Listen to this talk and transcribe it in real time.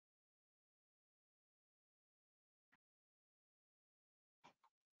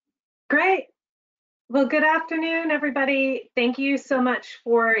Great. Well, good afternoon, everybody. Thank you so much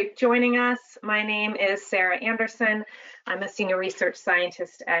for joining us. My name is Sarah Anderson. I'm a senior research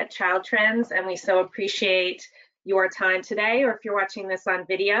scientist at Child Trends, and we so appreciate your time today, or if you're watching this on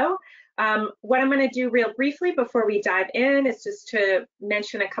video. What I'm going to do real briefly before we dive in is just to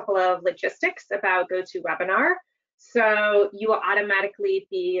mention a couple of logistics about GoToWebinar. So you will automatically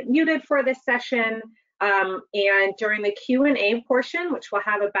be muted for this session. And during the Q&A portion, which will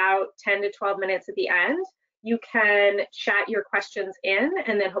have about 10 to 12 minutes at the end, you can chat your questions in,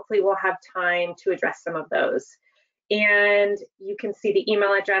 and then hopefully we'll have time to address some of those. And you can see the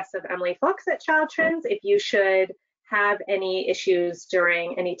email address of Emily Fox at Child Trends if you should have any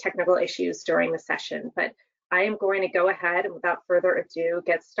technical issues during the session. But I am going to go ahead and without further ado,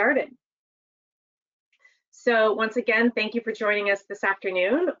 get started. So once again, thank you for joining us this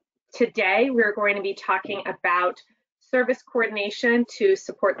afternoon. Today, we're going to be talking about service coordination to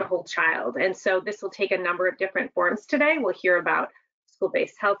support the whole child. And so this will take a number of different forms today. We'll hear about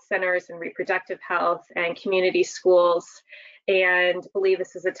school-based health centers and reproductive health and community schools, and believe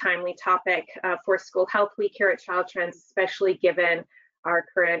this is a timely topic for School Health Week here at Child Trends, especially given our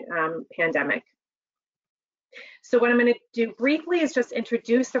current pandemic. So what I'm going to do briefly is just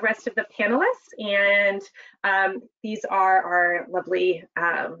introduce the rest of the panelists, and these are our lovely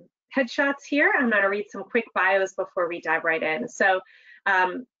headshots here. I'm going to read some quick bios before we dive right in. So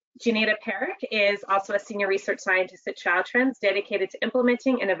Janita Parekh is also a senior research scientist at Child Trends, dedicated to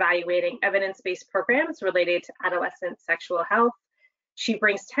implementing and evaluating evidence-based programs related to adolescent sexual health. She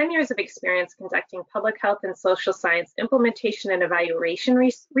brings 10 years of experience conducting public health and social science implementation and evaluation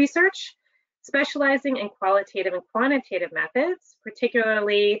research, specializing in qualitative and quantitative methods,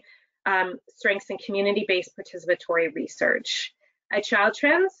 particularly strengths in community-based participatory research. At Child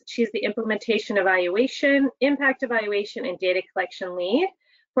Trends, she's the implementation evaluation, impact evaluation, and data collection lead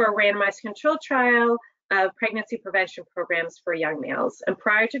for a randomized controlled trial of pregnancy prevention programs for young males. And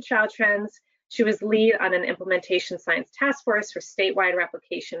prior to Child Trends, she was lead on an implementation science task force for statewide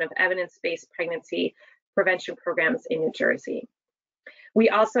replication of evidence-based pregnancy prevention programs in New Jersey. We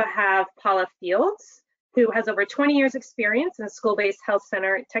also have Paula Fields, who has over 20 years experience in school-based health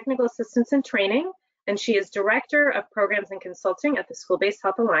center technical assistance and training, and she is Director of Programs and Consulting at the School-Based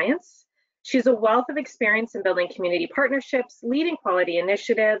Health Alliance. She's a wealth of experience in building community partnerships, leading quality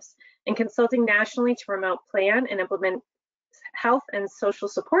initiatives, and consulting nationally to promote, plan, and implement health and social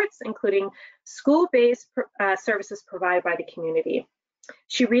supports, including school-based services provided by the community.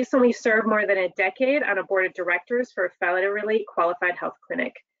 She recently served more than a decade on a board of directors for a federally qualified health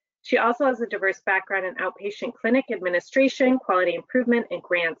clinic. She also has a diverse background in outpatient clinic administration, quality improvement, and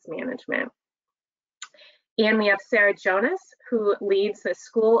grants management. And we have Sarah Jonas, who leads the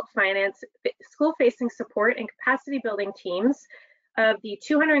school-facing support and capacity building teams of the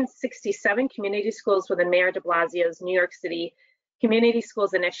 267 community schools within Mayor de Blasio's New York City Community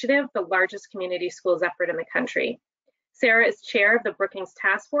Schools Initiative, the largest community schools effort in the country. Sarah is chair of the Brookings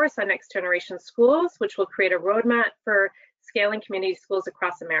Task Force on Next Generation Schools, which will create a roadmap for scaling community schools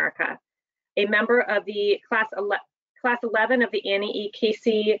across America. A member of the Class 11 of the Annie E.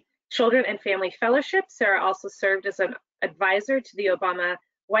 Casey Children and Family Fellowship, Sarah also served as an advisor to the Obama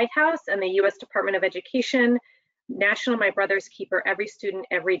White House and the U.S. Department of Education National My Brother's Keeper Every Student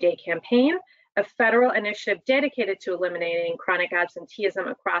Every Day campaign, a federal initiative dedicated to eliminating chronic absenteeism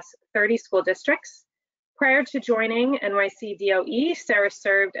across 30 school districts. Prior to joining NYC DOE, Sarah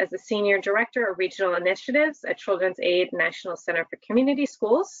served as the Senior Director of Regional Initiatives at Children's Aid National Center for Community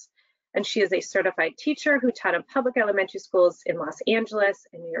Schools, and she is a certified teacher who taught in public elementary schools in Los Angeles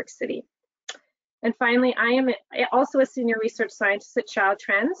and New York City. And finally, I am also a senior research scientist at Child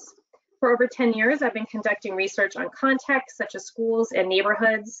Trends. For over 10 years, I've been conducting research on contexts such as schools and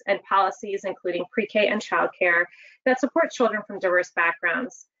neighborhoods and policies, including pre-K and childcare, that support children from diverse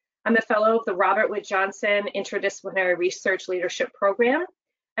backgrounds. I'm a fellow of the Robert Wood Johnson Interdisciplinary Research Leadership Program,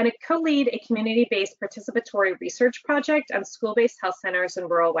 and I co-lead a community-based participatory research project on school-based health centers in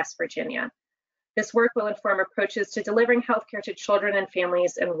rural West Virginia. This work will inform approaches to delivering healthcare to children and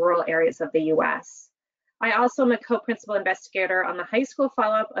families in rural areas of the U.S. I also am a co-principal investigator on the high school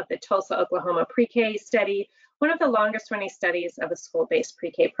follow-up of the Tulsa, Oklahoma pre-K study, one of the longest running studies of a school-based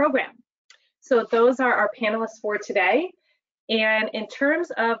pre-K program. So those are our panelists for today. And in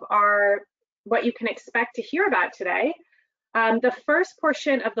terms of what you can expect to hear about today, the first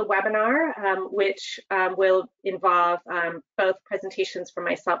portion of the webinar, which will involve both presentations from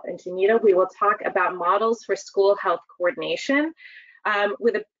myself and Janita, we will talk about models for school health coordination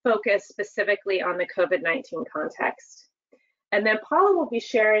with a focus specifically on the COVID-19 context. And then Paula will be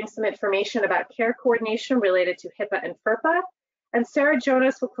sharing some information about care coordination related to HIPAA and FERPA. And Sarah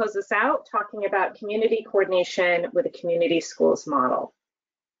Jonas will close us out talking about community coordination with a community schools model.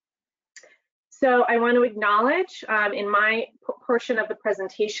 So I want to acknowledge in my portion of the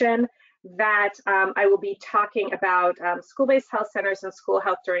presentation that I will be talking about school-based health centers and school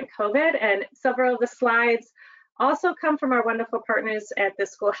health during COVID, and several of the slides also come from our wonderful partners at the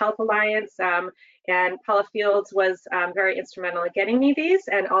School Health Alliance, and Paula Fields was very instrumental in getting me these,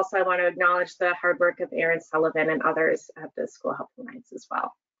 and also I want to acknowledge the hard work of Erin Sullivan and others at the School Health Alliance as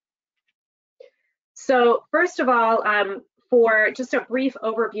well. So first of all, for just a brief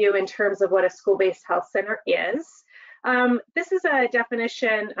overview in terms of what a school-based health center is, this is a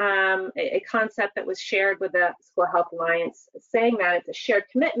definition, a concept that was shared with the School Health Alliance, saying that it's a shared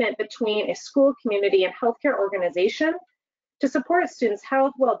commitment between a school, community, and healthcare organization to support students'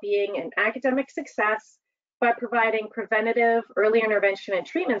 health, well-being, and academic success by providing preventative, early intervention, and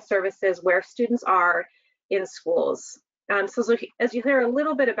treatment services where students are in schools. So as you hear a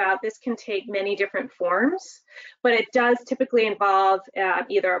little bit about, this can take many different forms, but it does typically involve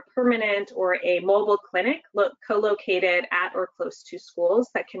either a permanent or a mobile clinic co-located at or close to schools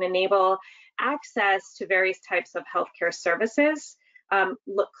that can enable access to various types of healthcare services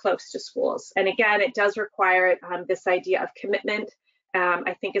close to schools. And again, it does require this idea of commitment,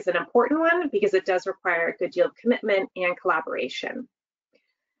 I think is an important one because it does require a good deal of commitment and collaboration.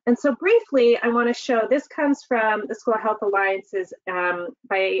 And so briefly, I want to show, this comes from the School Health Alliance's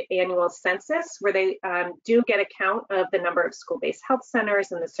biannual census, where they do get account of the number of school-based health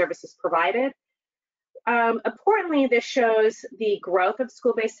centers and the services provided. Importantly, this shows the growth of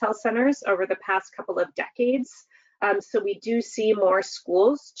school-based health centers over the past couple of decades. So we do see more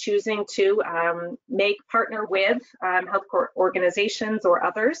schools choosing to partner with health organizations or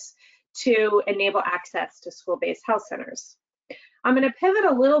others to enable access to school-based health centers. I'm going to pivot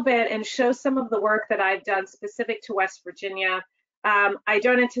a little bit and show some of the work that I've done specific to West Virginia. I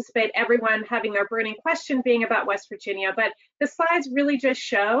don't anticipate everyone having their burning question being about West Virginia, but the slides really just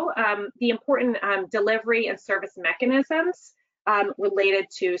show the important delivery and service mechanisms related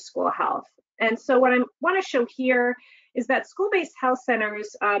to school health. And so what I want to show here is that school-based health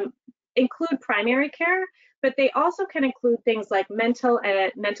centers include primary care, but they also can include things like mental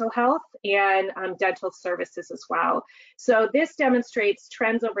health and dental services as well. So this demonstrates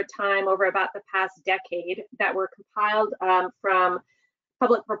trends over time, over about the past decade, that were compiled from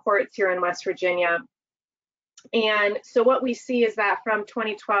public reports here in West Virginia. And so what we see is that from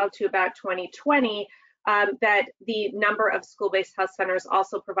 2012 to about 2020, that the number of school-based health centers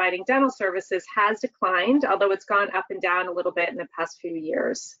also providing dental services has declined, although it's gone up and down a little bit in the past few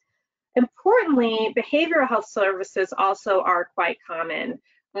years. Importantly, behavioral health services also are quite common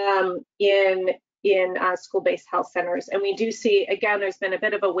in school-based health centers. And we do see, again, there's been a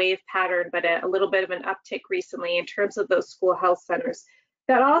bit of a wave pattern, but a little bit of an uptick recently in terms of those school health centers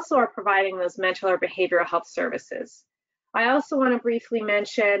that also are providing those mental or behavioral health services. I also want to briefly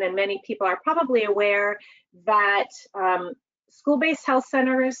mention, and many people are probably aware, that school-based health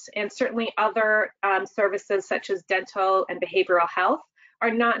centers and certainly other services such as dental and behavioral health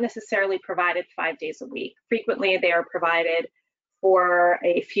are not necessarily provided 5 days a week. Frequently, they are provided for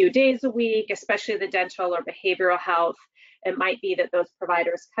a few days a week, especially the dental or behavioral health. It might be that those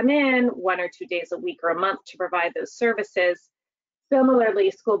providers come in 1 or 2 days a week or a month to provide those services.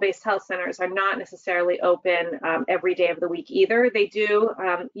 Similarly, school-based health centers are not necessarily open every day of the week either. They do,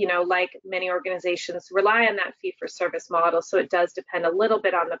 like many organizations, rely on that fee-for-service model, so it does depend a little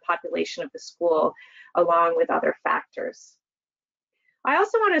bit on the population of the school, along with other factors. I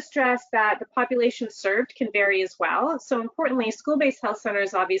also want to stress that the population served can vary as well. So importantly, school-based health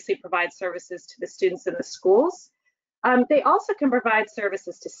centers obviously provide services to the students in the schools. They also can provide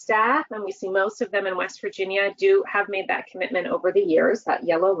services to staff, and we see most of them in West Virginia have made that commitment over the years, that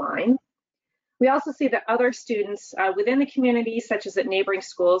yellow line. We also see that other students within the community, such as at neighboring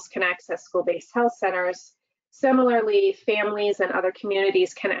schools, can access school-based health centers. Similarly, families and other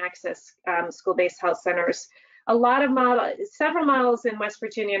communities can access school-based health centers. Several models in West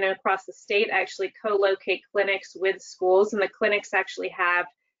Virginia and across the state actually co-locate clinics with schools, and the clinics actually have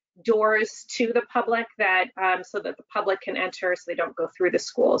doors to the public that so that the public can enter, so they don't go through the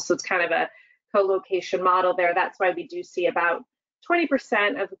school. So it's kind of a co-location model there. That's why we do see about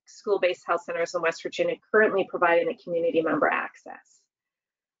 20% of school-based health centers in West Virginia currently providing the community member access.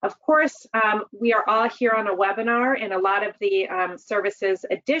 Of course, we are all here on a webinar, and a lot of the services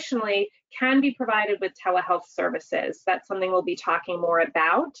additionally can be provided with telehealth services. That's something we'll be talking more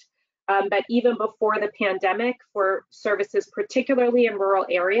about. But even before the pandemic, for services, particularly in rural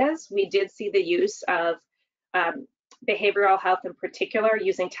areas, we did see the use of behavioral health in particular,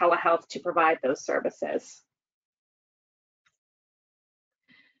 using telehealth to provide those services.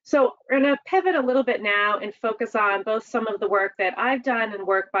 So we're going to pivot a little bit now and focus on both some of the work that I've done and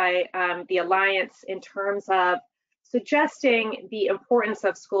work by the Alliance in terms of suggesting the importance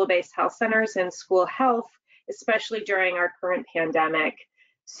of school-based health centers and school health, especially during our current pandemic.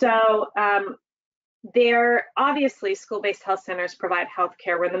 So there, obviously, school-based health centers provide health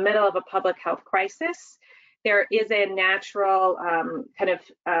care. We're in the middle of a public health crisis. There is a natural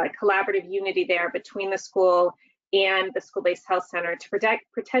collaborative unity there between the school and the school-based health center to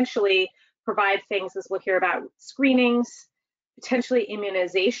potentially provide things, as we'll hear about, screenings, potentially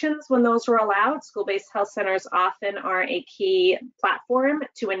immunizations when those are allowed. School-based health centers often are a key platform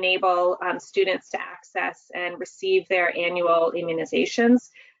to enable students to access and receive their annual immunizations.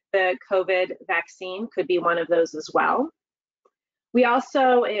 The COVID vaccine could be one of those as well. We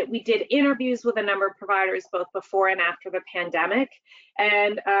also, we did interviews with a number of providers both before and after the pandemic,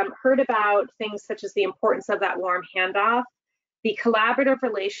 and heard about things such as the importance of that warm handoff, the collaborative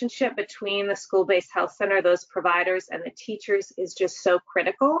relationship between the school-based health center, those providers, and the teachers is just so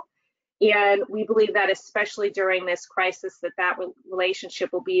critical. And we believe that especially during this crisis, that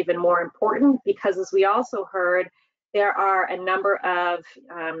relationship will be even more important, because as we also heard, there are a number of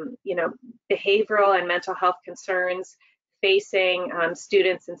behavioral and mental health concerns facing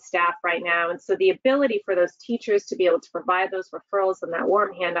students and staff right now. And so the ability for those teachers to be able to provide those referrals and that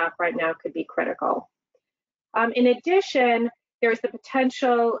warm handoff right now could be critical. In addition, there's the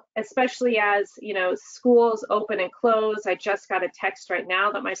potential, especially as schools open and close. I just got a text right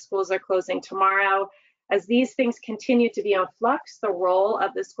now that my schools are closing tomorrow. As these things continue to be on flux, the role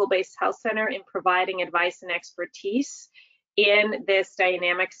of the school-based health center in providing advice and expertise in this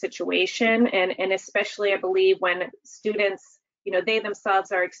dynamic situation, and especially I believe when students, they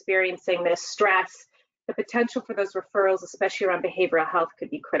themselves are experiencing this stress, the potential for those referrals, especially around behavioral health, could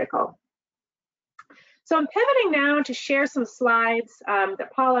be critical. So I'm pivoting now to share some slides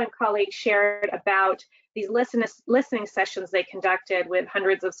that Paula and colleagues shared about these listening sessions they conducted with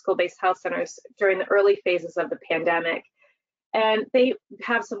hundreds of school-based health centers during the early phases of the pandemic. And they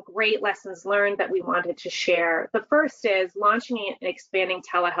have some great lessons learned that we wanted to share. The first is launching and expanding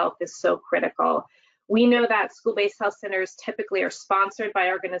telehealth is so critical. We know that school-based health centers typically are sponsored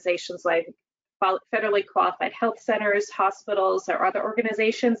by organizations like federally qualified health centers, hospitals, or other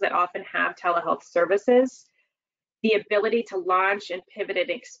organizations that often have telehealth services. The ability to launch and pivot and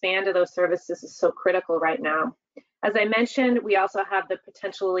expand to those services is so critical right now. As I mentioned, we also have the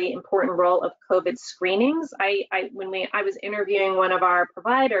potentially important role of COVID screenings. When I was interviewing one of our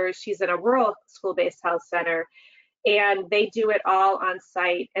providers, she's in a rural school-based health center, and they do it all on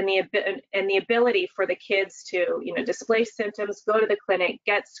site. And the ability for the kids to, display symptoms, go to the clinic,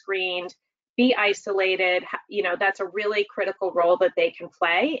 get screened, be isolated, that's a really critical role that they can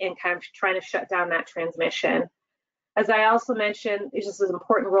play in kind of trying to shut down that transmission. As I also mentioned, there's just an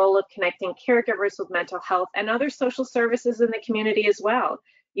important role of connecting caregivers with mental health and other social services in the community as well.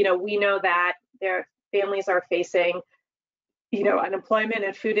 We know that their families are facing, unemployment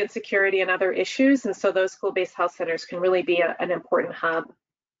and food insecurity and other issues, and so those school-based health centers can really be an important hub.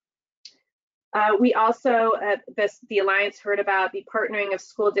 We also, the Alliance heard about the partnering of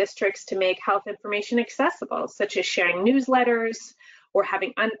school districts to make health information accessible, such as sharing newsletters, or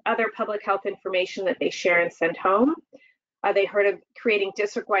having other public health information that they share and send home. They heard of creating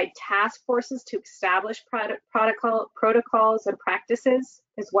district-wide task forces to establish protocols and practices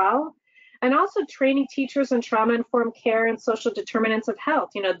as well. And also training teachers in trauma-informed care and social determinants of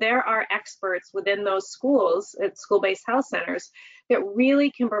health. There are experts within those schools at school-based health centers that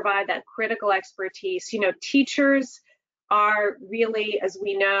really can provide that critical expertise. Teachers are really, as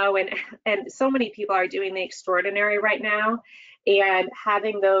we know, and so many people are doing the extraordinary right now. And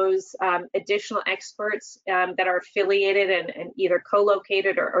having those additional experts that are affiliated and either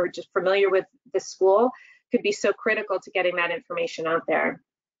co-located or just familiar with the school could be so critical to getting that information out there.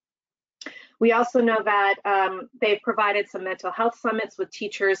 We also know that they've provided some mental health summits with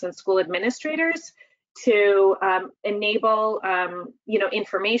teachers and school administrators to enable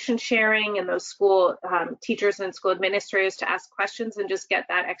information sharing, and those school teachers and school administrators to ask questions and just get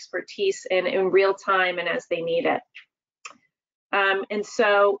that expertise in real time and as they need it. And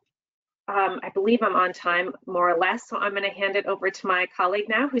so I believe I'm on time, more or less, so I'm going to hand it over to my colleague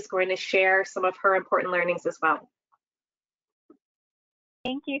now, who's going to share some of her important learnings as well.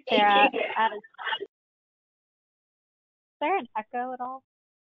 Thank you, Sarah. Is there an echo at all?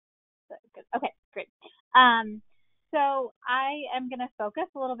 Good. Okay, great. So I am going to focus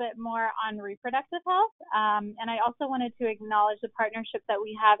a little bit more on reproductive health, and I also wanted to acknowledge the partnership that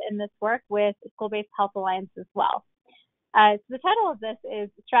we have in this work with School-Based Health Alliance as well. So the title of this is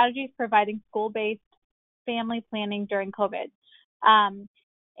Strategies Providing School-Based Family Planning During COVID.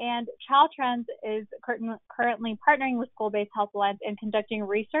 And Child Trends is currently partnering with School-Based Health Alliance and conducting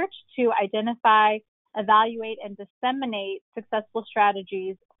research to identify, evaluate, and disseminate successful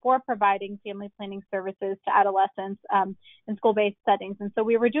strategies for providing family planning services to adolescents in school-based settings. And so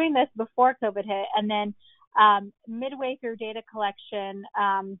we were doing this before COVID hit, and then midway through data collection,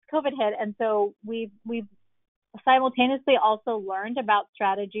 COVID hit. And so we've simultaneously also learned about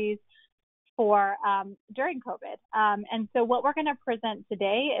strategies for during COVID. And so what we're going to present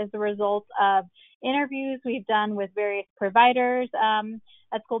today is the results of interviews we've done with various providers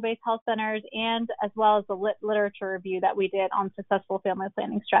at school-based health centers, and as well as the literature review that we did on successful family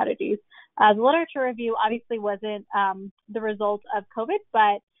planning strategies. The literature review obviously wasn't the result of COVID,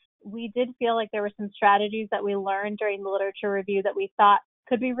 but we did feel like there were some strategies that we learned during the literature review that we thought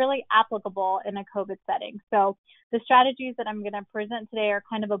could be really applicable in a COVID setting. So the strategies that I'm going to present today are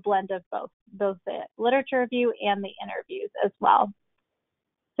kind of a blend of both the literature review and the interviews as well.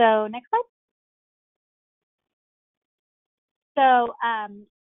 So next slide. So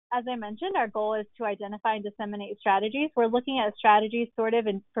as I mentioned, our goal is to identify and disseminate strategies. We're looking at strategies sort of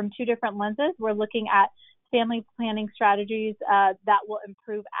from two different lenses. We're looking at family planning strategies that will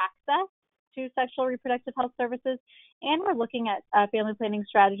improve access to sexual reproductive health services, and we're looking at family planning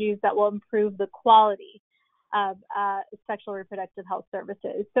strategies that will improve the quality of sexual reproductive health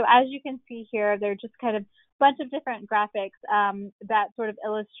services. So as you can see here, they're just kind of a bunch of different graphics that sort of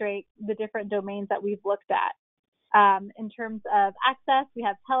illustrate the different domains that we've looked at. In terms of access, we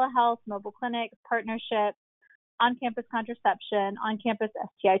have telehealth, mobile clinics, partnerships, on-campus contraception, on-campus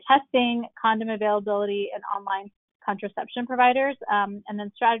STI testing, condom availability, and online contraception providers. And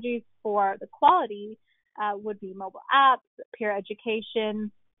then strategies for the quality would be mobile apps, peer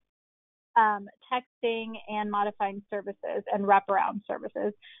education, texting, and modifying services and wraparound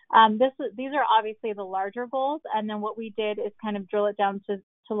services. These are obviously the larger goals. And then what we did is kind of drill it down to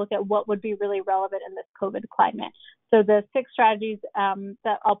look at what would be really relevant in this COVID climate. So the 6 strategies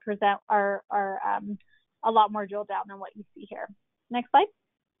that I'll present are a lot more drilled down than what you see here. Next slide.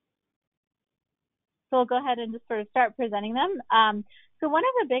 So we'll go ahead and just sort of start presenting them. So one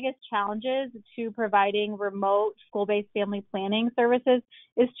of the biggest challenges to providing remote school-based family planning services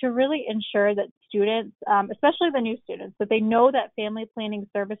is to really ensure that students, especially the new students, that they know that family planning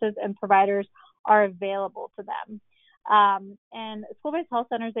services and providers are available to them. And school-based health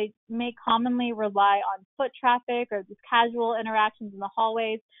centers, they may commonly rely on foot traffic or these casual interactions in the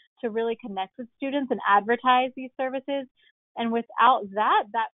hallways to really connect with students and advertise these services. And without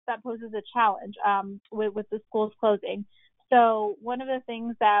that poses a challenge with the schools closing. So one of the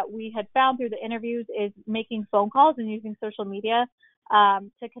things that we had found through the interviews is making phone calls and using social media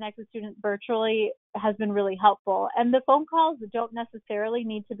to connect with students virtually has been really helpful. And the phone calls don't necessarily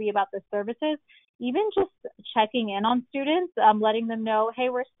need to be about the services, even just checking in on students, letting them know, hey,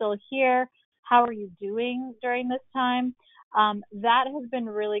 we're still here. How are you doing during this time? That has been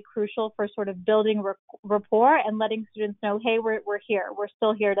really crucial for sort of building rapport and letting students know, hey, we're here. We're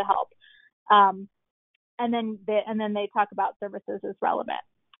still here to help. And then they talk about services as relevant.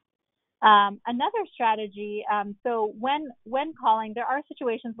 Another strategy, so when calling, there are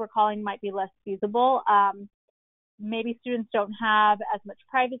situations where calling might be less feasible. Maybe students don't have as much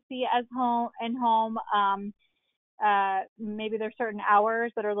privacy as home. Maybe there's certain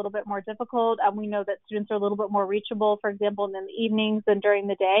hours that are a little bit more difficult. We know that students are a little bit more reachable, for example, in the evenings than during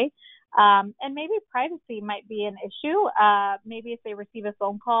the day. And maybe privacy might be an issue. Maybe if they receive a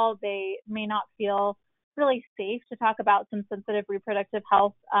phone call, they may not feel really safe to talk about some sensitive reproductive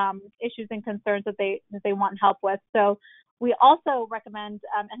health issues and concerns that they want help with. So we also recommend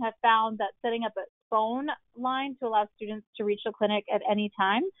and have found that setting up a phone line to allow students to reach the clinic at any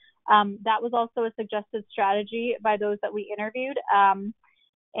time. That was also a suggested strategy by those that we interviewed.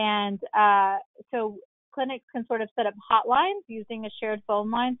 So clinics can sort of set up hotlines using a shared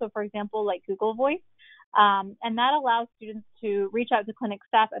phone line. So for example, like Google Voice. And that allows students to reach out to clinic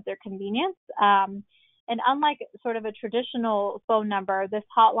staff at their convenience. And unlike sort of a traditional phone number, this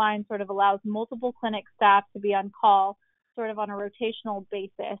hotline sort of allows multiple clinic staff to be on call sort of on a rotational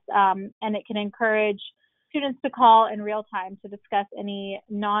basis. And it can encourage students to call in real time to discuss any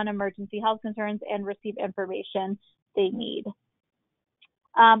non-emergency health concerns and receive information they need.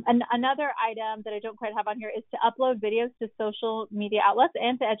 And another item that I don't quite have on here is to upload videos to social media outlets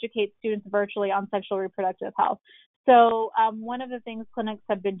and to educate students virtually on sexual reproductive health. So one of the things clinics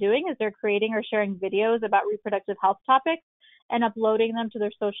have been doing is they're creating or sharing videos about reproductive health topics and uploading them to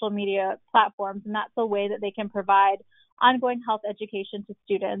their social media platforms. And that's a way that they can provide ongoing health education to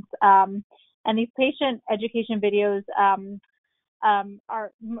students. And these patient education videos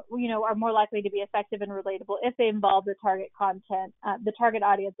are more likely to be effective and relatable if they involve the target content, the target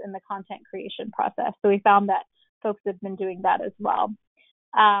audience in the content creation process. So we found that folks have been doing that as well.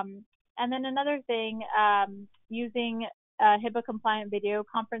 And then another thing, using HIPAA compliant video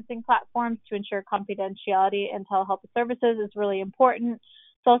conferencing platforms to ensure confidentiality in telehealth services is really important.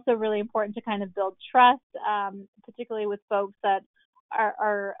 It's also really important to kind of build trust, particularly with folks that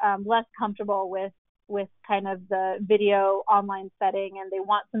are less comfortable with kind of the video online setting, and they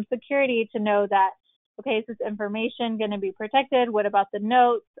want some security to know that, okay, is this information going to be protected? What about the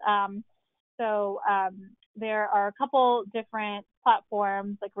notes? There are a couple different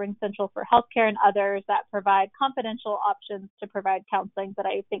platforms like RingCentral for Healthcare and others that provide confidential options to provide counseling that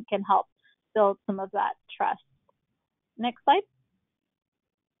I think can help build some of that trust. Next slide.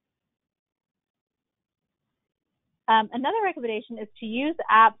 Another recommendation is to use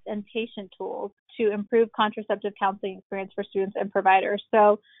apps and patient tools to improve contraceptive counseling experience for students and providers.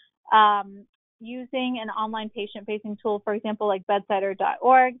 So using an online patient-facing tool, for example, like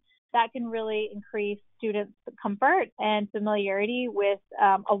bedsider.org, that can really increase students' comfort and familiarity with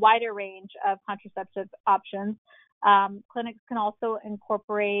a wider range of contraceptive options. Clinics can also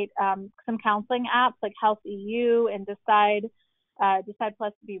incorporate some counseling apps like Health EU and Decide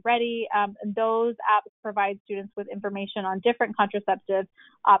Plus Be Ready. And those apps provide students with information on different contraceptive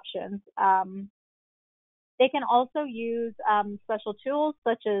options. They can also use special tools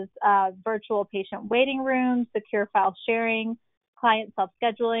such as virtual patient waiting rooms, secure file sharing, client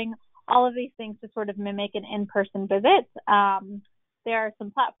self-scheduling, all of these things to sort of mimic an in-person visit. There are some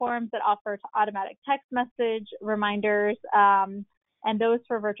platforms that offer automatic text message reminders, and those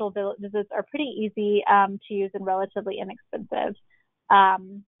for virtual visits are pretty easy to use and relatively inexpensive.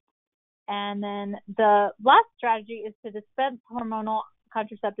 And then the last strategy is to dispense hormonal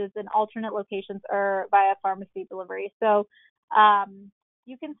contraceptives in alternate locations or via pharmacy delivery. So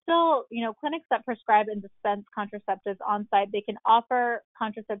you can still, clinics that prescribe and dispense contraceptives on site, they can offer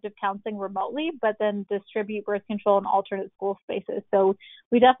contraceptive counseling remotely, but then distribute birth control in alternate school spaces. So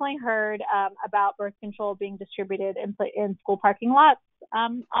we definitely heard about birth control being distributed in school parking lots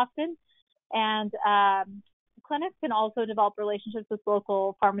often. And clinics can also develop relationships with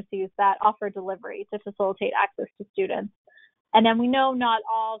local pharmacies that offer delivery to facilitate access to students. And then we know not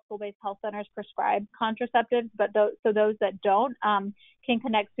all school-based health centers prescribe contraceptives, but those that don't can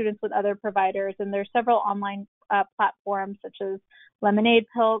connect students with other providers. And there's several online platforms such as Lemonade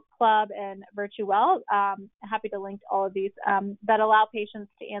Pill Club and Virtuwell. Happy to link all of these that allow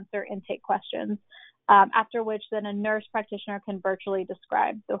patients to answer intake questions, after which then a nurse practitioner can virtually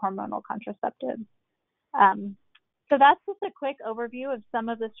describe the hormonal contraceptives. So that's just a quick overview of some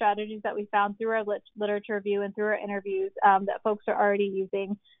of the strategies that we found through our literature review and through our interviews that folks are already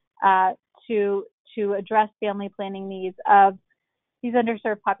using to address family planning needs of these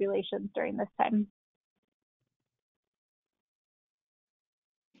underserved populations during this time.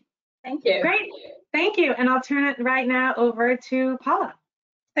 Thank you. Great, thank you. And I'll turn it right now over to Paula.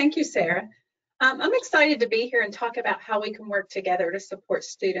 Thank you, Sarah. I'm excited to be here and talk about how we can work together to support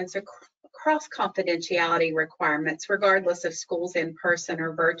students across confidentiality requirements, regardless of schools in person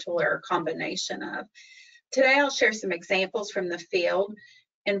or virtual or a combination of. Today, I'll share some examples from the field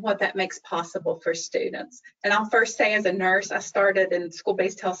and what that makes possible for students. And I'll first say, as a nurse, I started in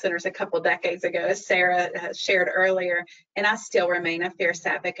school-based health centers a couple decades ago, as Sarah shared earlier, and I still remain a fierce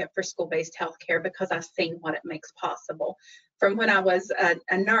advocate for school-based healthcare because I've seen what it makes possible. From when I was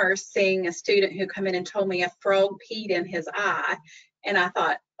a nurse, seeing a student who come in and told me a frog peed in his eye, and I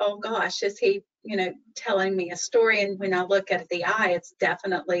thought, oh gosh, is he, telling me a story? And when I look at the eye, it's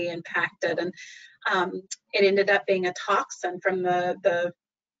definitely impacted. And it ended up being a toxin from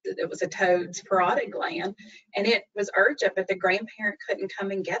it was a toad's parotid gland, and it was urgent, but the grandparent couldn't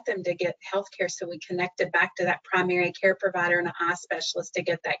come and get them to get health care. So we connected back to that primary care provider and an eye specialist to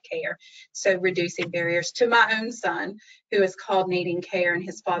get that care. So reducing barriers to my own son, who is called needing care, and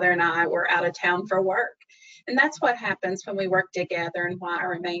his father and I were out of town for work. And that's what happens when we work together, and why I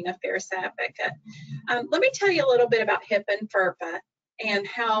remain a fierce advocate. Let me tell you a little bit about HIPAA and FERPA and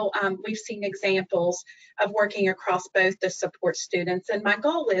how we've seen examples of working across both to support students. And my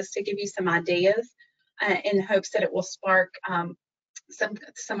goal is to give you some ideas in hopes that it will spark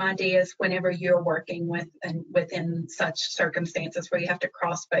some ideas whenever you're working within such circumstances where you have to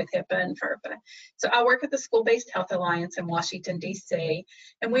cross both HIPAA and FERPA. So I work at the School-Based Health Alliance in Washington, D.C.,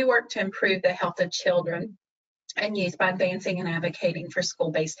 and we work to improve the health of children and youth by advancing and advocating for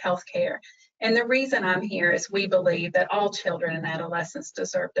school-based health care. And the reason I'm here is we believe that all children and adolescents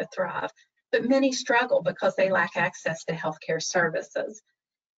deserve to thrive, but many struggle because they lack access to healthcare services.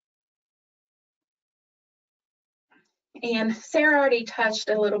 And Sarah already touched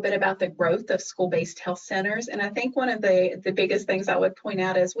a little bit about the growth of school-based health centers. And I think one of the biggest things I would point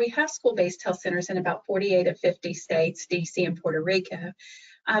out is we have school-based health centers in about 48 of 50 states, DC and Puerto Rico.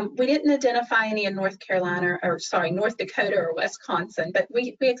 We didn't identify any in North Dakota or Wisconsin, but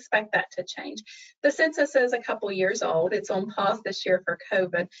we expect that to change. The census is a couple years old. It's on pause this year for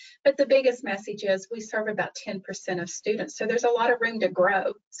COVID, but the biggest message is we serve about 10% of students. So there's a lot of room to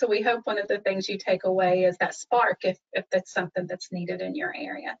grow. So we hope one of the things you take away is that spark if that's something that's needed in your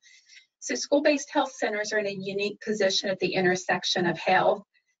area. So school-based health centers are in a unique position at the intersection of health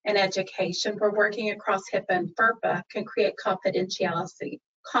and education, where working across HIPAA and FERPA can create confidentiality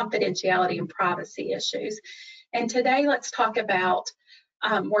and privacy issues. And today, let's talk about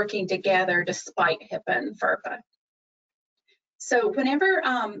working together despite HIPAA and FERPA. So whenever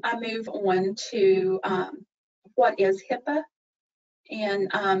I move on to what is HIPAA,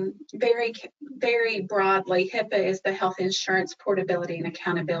 and very broadly, HIPAA is the Health Insurance Portability and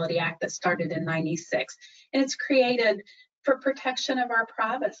Accountability Act that started in '96. And it's created for protection of our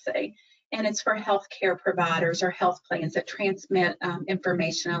privacy. And it's for healthcare providers or health plans that transmit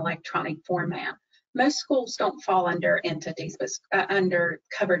information in electronic format. Most schools don't fall under entities, but under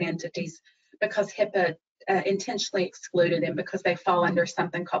covered entities, because HIPAA intentionally excluded them because they fall under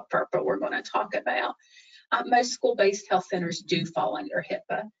something called FERPA we're going to talk about. Most school-based health centers do fall under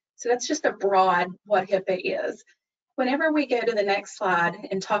HIPAA. So that's just a broad what HIPAA is. Whenever we go to the next slide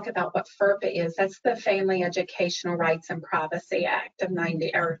and talk about what FERPA is, that's the Family Educational Rights and Privacy Act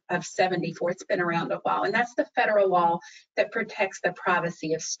of 74. It's been around a while, and that's the federal law that protects the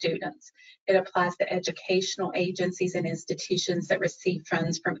privacy of students. It applies to educational agencies and institutions that receive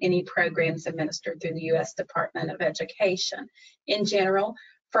funds from any programs administered through the U.S. Department of Education. In general,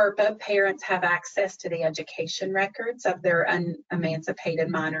 FERPA, parents have access to the education records of their unemancipated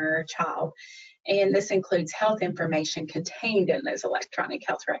minor or child. And this includes health information contained in those electronic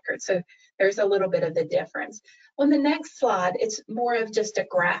health records. So there's a little bit of the difference. On the next slide, it's more of just a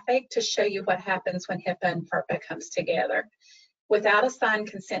graphic to show you what happens when HIPAA and FERPA comes together. Without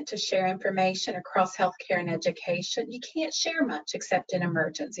assigned consent to share information across healthcare and education, you can't share much except in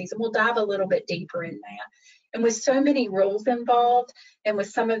emergencies. And we'll dive a little bit deeper in that. And with so many rules involved, and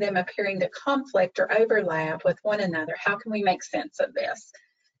with some of them appearing to conflict or overlap with one another, how can we make sense of this?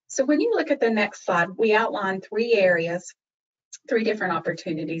 So when you look at the next slide, we outline three different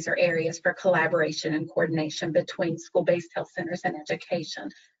opportunities or areas for collaboration and coordination between school-based health centers and education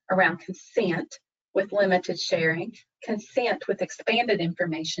around consent with limited sharing, consent with expanded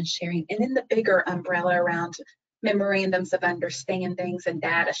information sharing, and then the bigger umbrella around memorandums of understandings and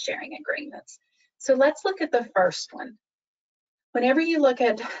data sharing agreements. So let's look at the first one. Whenever you look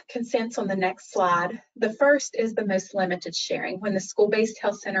at consents on the next slide, the first is the most limited sharing, when the school-based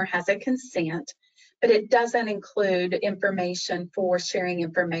health center has a consent, but it doesn't include information for sharing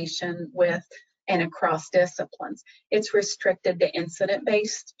information with and across disciplines. It's restricted to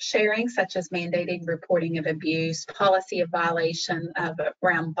incident-based sharing, such as mandated reporting of abuse, policy of violation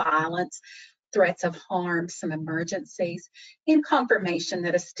around violence, threats of harm, some emergencies, and confirmation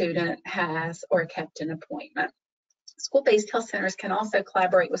that a student has or kept an appointment. School-based health centers can also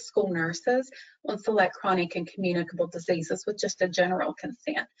collaborate with school nurses on select chronic and communicable diseases with just a general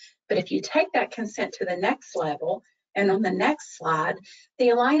consent. But if you take that consent to the next level, and on the next slide, the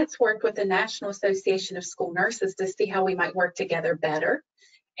Alliance worked with the National Association of School Nurses to see how we might work together better.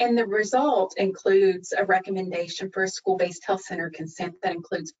 And the result includes a recommendation for a school-based health center consent that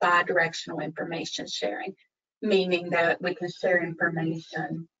includes bi-directional information sharing, meaning that we can share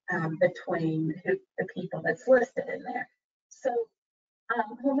information between the people that's listed in there. So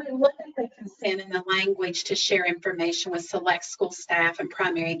when we look at the consent and the language to share information with select school staff and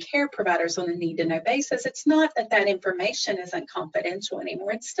primary care providers on a need-to-know basis, it's not that that information isn't confidential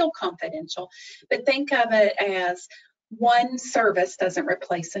anymore. It's still confidential, but think of it as one service doesn't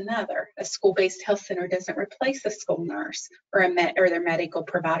replace another. A school-based health center doesn't replace a school nurse or their medical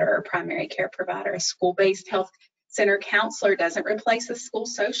provider or primary care provider. A school-based health center counselor doesn't replace a school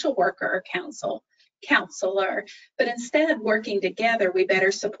social worker or counselor, but instead working together, we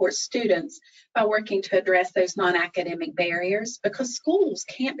better support students by working to address those non-academic barriers, because schools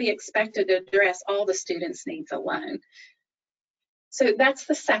can't be expected to address all the students' needs alone. So that's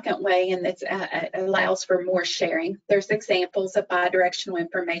the second way, and it allows for more sharing. There's examples of bi-directional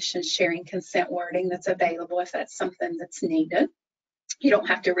information sharing consent wording that's available if that's something that's needed. You don't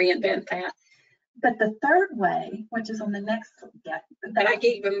have to reinvent that. But the third way, which is on the next slide, that I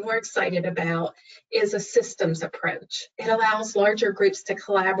get even more excited about, is a systems approach. It allows larger groups to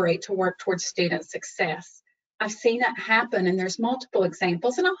collaborate to work towards student success. I've seen it happen, and there's multiple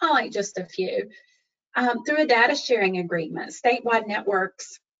examples, and I'll highlight just a few. Through a data sharing agreement, statewide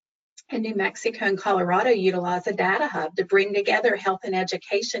networks in New Mexico and Colorado utilize a data hub to bring together health and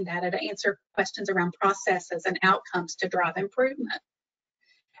education data to answer questions around processes and outcomes to drive improvement.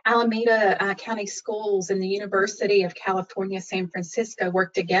 Alameda County Schools and the University of California, San Francisco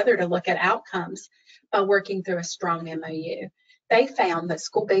work together to look at outcomes by working through a strong MOU. They found that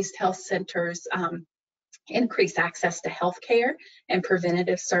school-based health centers increase access to health care and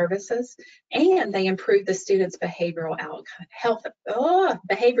preventative services, and they improve the students' behavioral health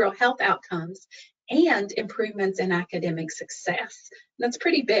outcomes and improvements in academic success. That's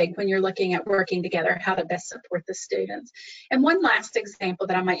pretty big when you're looking at working together, how to best support the students. And one last example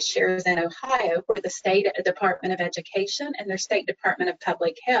that I might share is in Ohio, where the State Department of Education and their State Department of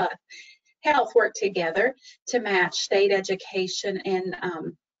Public Health work together to match state education and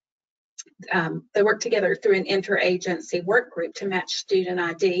they work together through an interagency work group to match student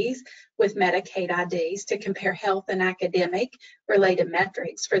IDs with Medicaid IDs to compare health and academic related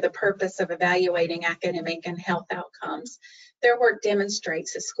metrics for the purpose of evaluating academic and health outcomes. Their work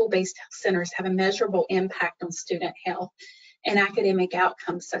demonstrates that school-based health centers have a measurable impact on student health and academic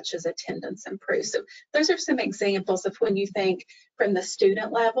outcomes such as attendance improve. So those are some examples of when you think from the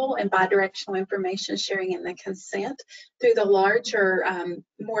student level and bidirectional information sharing and the consent through the larger,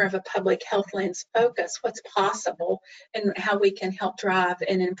 more of a public health lens focus, what's possible and how we can help drive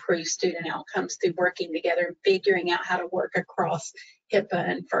and improve student outcomes through working together and figuring out how to work across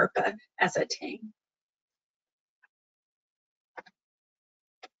HIPAA and FERPA as a team.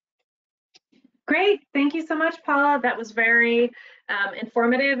 Great, thank you so much, Paula. That was very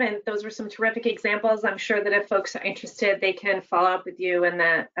informative, and those were some terrific examples. I'm sure that if folks are interested, they can follow up with you and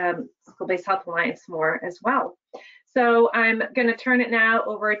the School-Based Health Alliance more as well. So I'm going to turn it now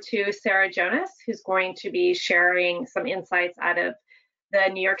over to Sarah Jonas, who's going to be sharing some insights out of the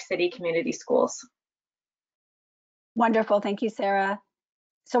New York City community schools. Wonderful, thank you, Sarah.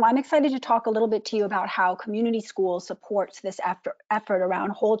 So I'm excited to talk a little bit to you about how community schools supports this effort around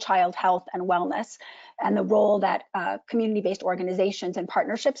whole child health and wellness, and the role that community-based organizations and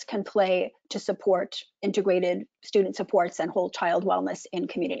partnerships can play to support integrated student supports and whole child wellness in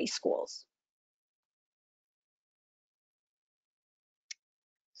community schools.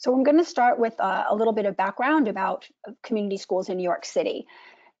 So I'm going to start with a little bit of background about community schools in New York City.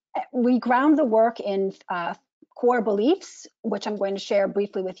 We ground the work in core beliefs, which I'm going to share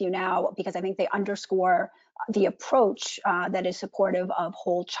briefly with you now because I think they underscore the approach that is supportive of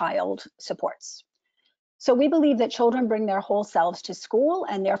whole child supports. So we believe that children bring their whole selves to school,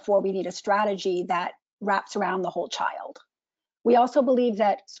 and therefore we need a strategy that wraps around the whole child. We also believe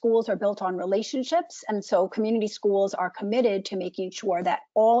that schools are built on relationships, and so community schools are committed to making sure that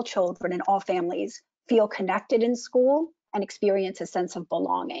all children and all families feel connected in school and experience a sense of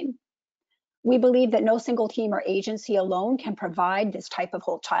belonging. We believe that no single team or agency alone can provide this type of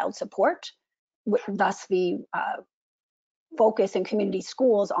whole child support, thus the focus in community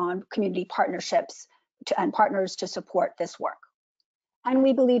schools on community partnerships and partners to support this work. And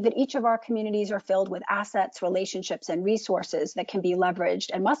we believe that each of our communities are filled with assets, relationships, and resources that can be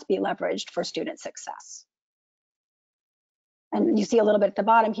leveraged and must be leveraged for student success. And you see a little bit at the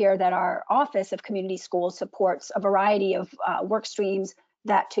bottom here that our Office of Community Schools supports a variety of work streams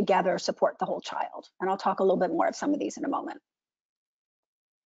that together support the whole child. And I'll talk a little bit more of some of these in a moment.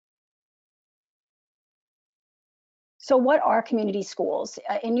 So what are community schools?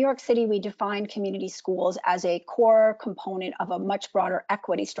 In New York City, we define community schools as a core component of a much broader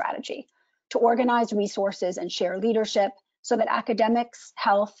equity strategy to organize resources and share leadership so that academics,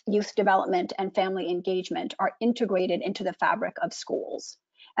 health, youth development, and family engagement are integrated into the fabric of schools.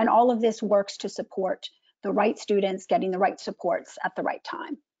 And all of this works to support the right students getting the right supports at the right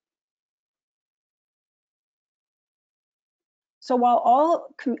time. So while all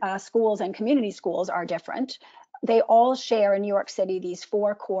schools and community schools are different, they all share in New York City these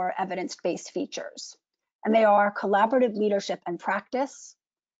 4 core evidence-based features. And they are collaborative leadership and practice,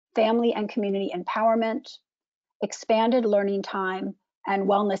 family and community empowerment, expanded learning time, and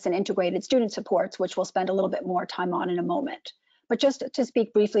wellness and integrated student supports, which we'll spend a little bit more time on in a moment. But just to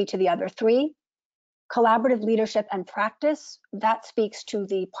speak briefly to the other 3, collaborative leadership and practice, that speaks to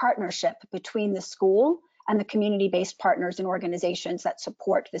the partnership between the school and the community-based partners and organizations that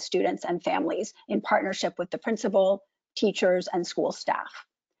support the students and families in partnership with the principal, teachers, and school staff.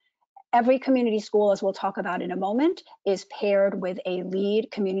 Every community school, as we'll talk about in a moment, is paired with a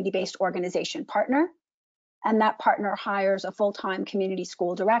lead community-based organization partner, and that partner hires a full-time community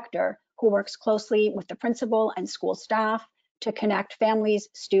school director who works closely with the principal and school staff to connect families,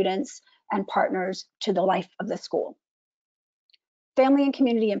 students, and partners to the life of the school. Family and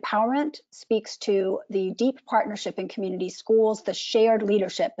community empowerment speaks to the deep partnership in community schools, the shared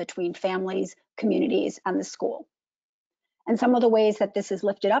leadership between families, communities, and the school. And some of the ways that this is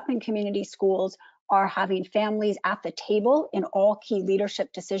lifted up in community schools are having families at the table in all key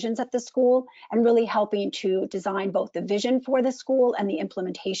leadership decisions at the school, and really helping to design both the vision for the school and the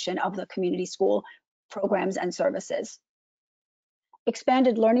implementation of the community school programs and services.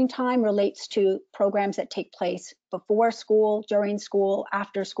 Expanded learning time relates to programs that take place before school, during school,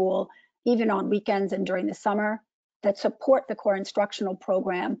 after school, even on weekends and during the summer, that support the core instructional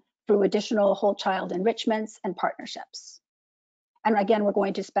program through additional whole child enrichments and partnerships. And again, we're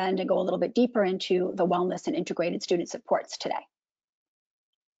going to spend and go a little bit deeper into the wellness and integrated student supports today.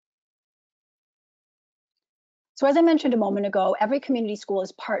 So as I mentioned a moment ago, every community school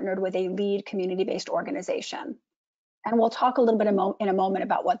is partnered with a lead community-based organization. And we'll talk a little bit in a moment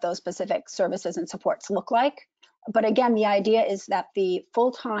about what those specific services and supports look like. But again, the idea is that the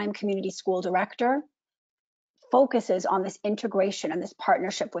full-time community school director focuses on this integration and this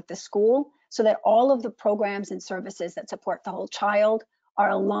partnership with the school so that all of the programs and services that support the whole child are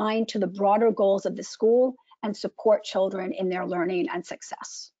aligned to the broader goals of the school and support children in their learning and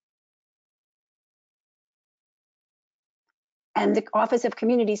success. And the Office of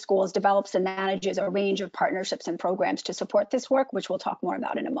Community Schools develops and manages a range of partnerships and programs to support this work, which we'll talk more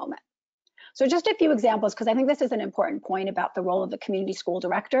about in a moment. So just a few examples, because I think this is an important point about the role of the community school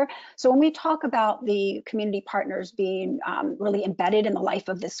director. So when we talk about the community partners being really embedded in the life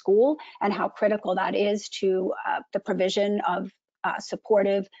of the school and how critical that is to the provision of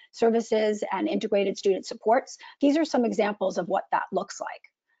supportive services and integrated student supports, these are some examples of what that looks like.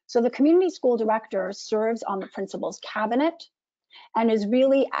 So the community school director serves on the principal's cabinet and is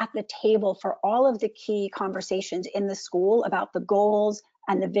really at the table for all of the key conversations in the school about the goals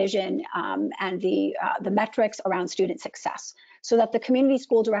and the vision and the metrics around student success, so that the community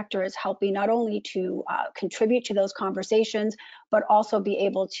school director is helping not only to contribute to those conversations, but also be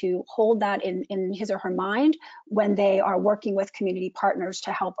able to hold that in his or her mind when they are working with community partners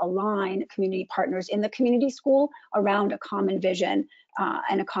to help align community partners in the community school around a common vision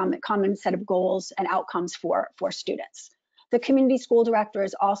and a common set of goals and outcomes for students. The community school director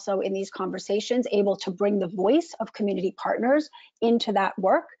is also in these conversations able to bring the voice of community partners into that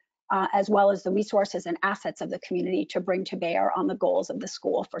work, as well as the resources and assets of the community to bring to bear on the goals of the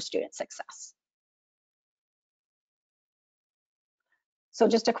school for student success. So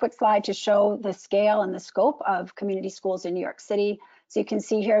just a quick slide to show the scale and the scope of community schools in New York City. So you can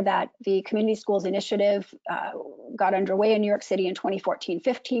see here that the Community Schools Initiative got underway in New York City in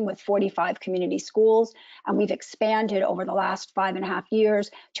 2014-15 with 45 community schools, and we've expanded over the last 5.5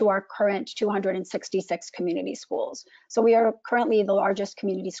 years to our current 266 community schools. So we are currently the largest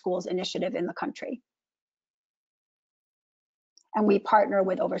community schools initiative in the country. And we partner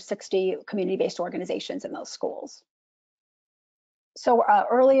with over 60 community-based organizations in those schools. So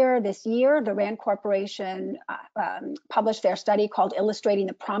earlier this year, the RAND Corporation published their study called Illustrating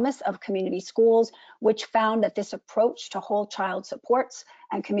the Promise of Community Schools, which found that this approach to whole child supports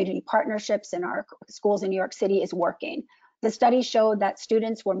and community partnerships in our schools in New York City is working. The study showed that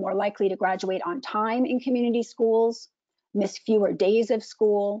students were more likely to graduate on time in community schools, miss fewer days of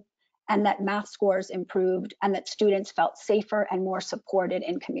school, and that math scores improved, and that students felt safer and more supported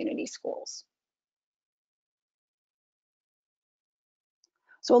in community schools.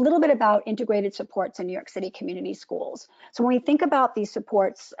 So a little bit about integrated supports in New York City community schools. So when we think about these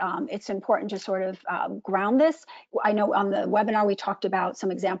supports, it's important to sort of ground this. I know on the webinar we talked about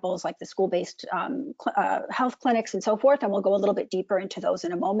some examples like the school-based health clinics and so forth, and we'll go a little bit deeper into those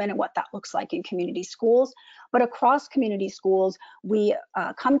in a moment and what that looks like in community schools. But across community schools, we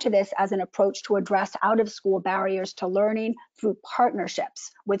come to this as an approach to address out-of-school barriers to learning through partnerships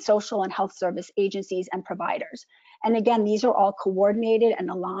with social and health service agencies and providers. And again, these are all coordinated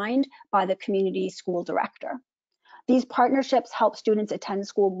and aligned by the community school director. These partnerships help students attend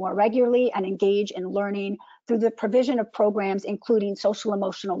school more regularly and engage in learning through the provision of programs including social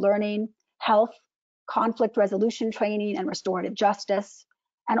emotional learning, health, conflict resolution training, and restorative justice.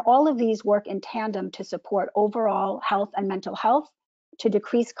 And all of these work in tandem to support overall health and mental health, to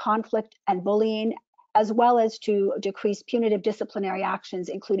decrease conflict and bullying, as well as to decrease punitive disciplinary actions,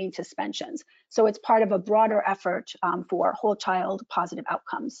 including suspensions. So it's part of a broader effort for whole child positive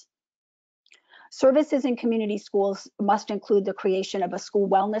outcomes. Services in community schools must include the creation of a school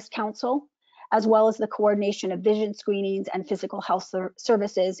wellness council, as well as the coordination of vision screenings and physical health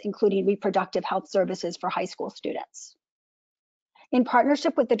services, including reproductive health services for high school students. In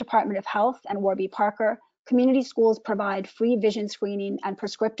partnership with the Department of Health and Warby Parker, community schools provide free vision screening and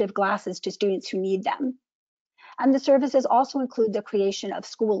prescriptive glasses to students who need them. And the services also include the creation of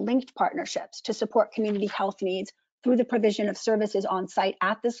school-linked partnerships to support community health needs through the provision of services on site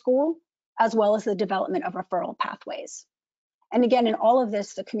at the school, as well as the development of referral pathways. And again, in all of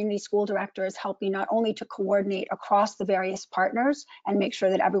this, the community school director is helping not only to coordinate across the various partners and make sure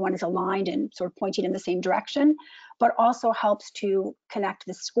that everyone is aligned and sort of pointing in the same direction, but also helps to connect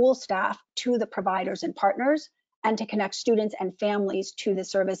the school staff to the providers and partners, and to connect students and families to the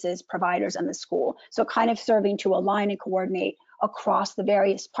services providers and the school. So kind of serving to align and coordinate across the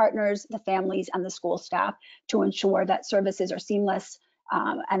various partners, the families, and the school staff to ensure that services are seamless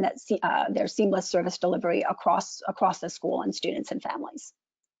and that there's seamless service delivery across the school and students and families.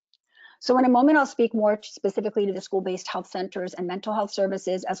 So in a moment, I'll speak more specifically to the school-based health centers and mental health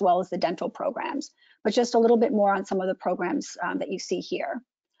services, as well as the dental programs, but just a little bit more on some of the programs that you see here.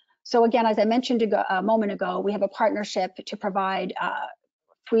 So again, as I mentioned a moment ago, we have a partnership to provide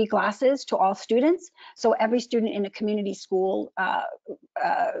free glasses to all students. So every student in a community school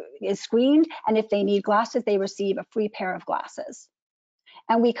is screened, and if they need glasses, they receive a free pair of glasses.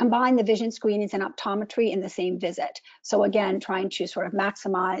 And we combine the vision screenings and optometry in the same visit. So again, trying to sort of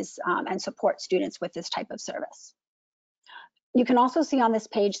maximize and support students with this type of service. You can also see on this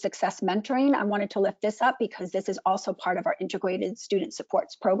page Success Mentoring. I wanted to lift this up because this is also part of our integrated student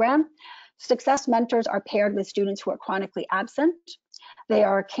supports program. Success Mentors are paired with students who are chronically absent. They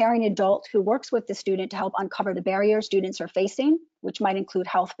are a caring adult who works with the student to help uncover the barriers students are facing, which might include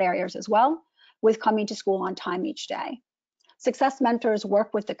health barriers as well, with coming to school on time each day. Success Mentors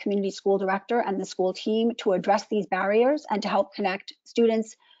work with the community school director and the school team to address these barriers and to help connect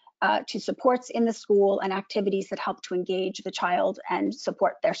students to supports in the school and activities that help to engage the child and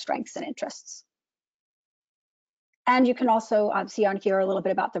support their strengths and interests. And you can also see on here a little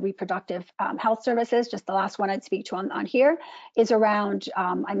bit about the reproductive health services. Just the last one I'd speak to on here is around,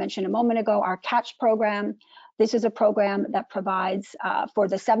 I mentioned a moment ago, our CATCH program. This is a program that provides for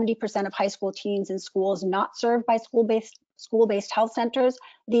the 70% of high school teens in schools not served by school-based health centers.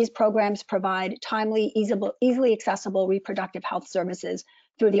 These programs provide timely, easily accessible reproductive health services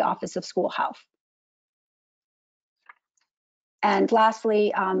through the Office of School Health. And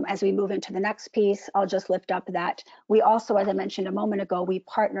lastly, as we move into the next piece, I'll just lift up that we also, as I mentioned a moment ago, we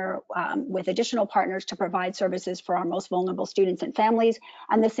partner with additional partners to provide services for our most vulnerable students and families.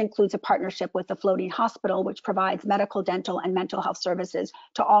 And this includes a partnership with the Floating Hospital, which provides medical, dental, and mental health services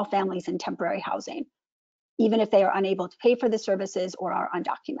to all families in temporary housing, even if they are unable to pay for the services or are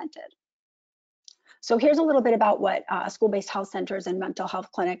undocumented. So here's a little bit about what school-based health centers and mental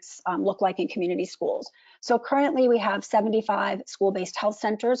health clinics look like in community schools. So currently we have 75 school-based health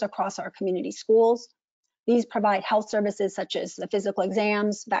centers across our community schools. These provide health services such as the physical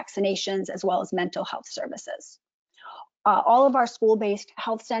exams, vaccinations, as well as mental health services. All of our school-based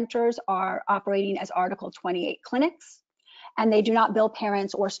health centers are operating as Article 28 clinics, and they do not bill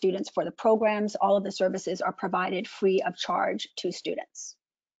parents or students for the programs. All of the services are provided free of charge to students.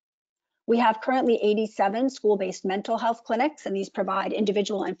 We have currently 87 school-based mental health clinics, and these provide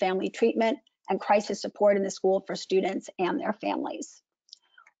individual and family treatment and crisis support in the school for students and their families.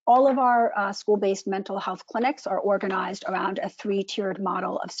 All of our school-based mental health clinics are organized around a 3-tiered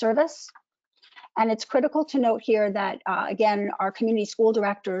model of service. And it's critical to note here that, again, our community school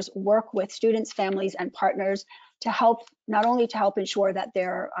directors work with students, families, and partners to help, not only to help ensure that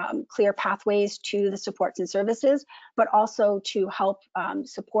there are clear pathways to the supports and services, but also to help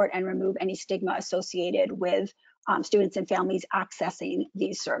support and remove any stigma associated with students and families accessing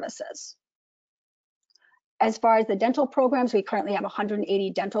these services. As far as the dental programs, we currently have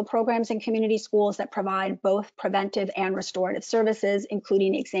 180 dental programs in community schools that provide both preventive and restorative services,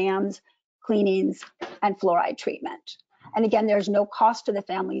 including exams, cleanings, and fluoride treatment. And again, there's no cost to the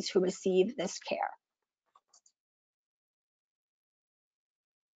families who receive this care.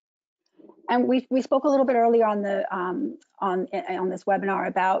 And we spoke a little bit earlier on the on this webinar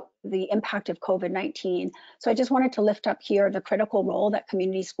about the impact of COVID-19. So I just wanted to lift up here the critical role that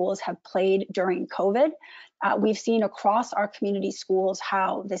community schools have played during COVID. We've seen across our community schools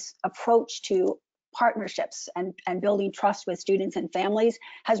how this approach to partnerships and building trust with students and families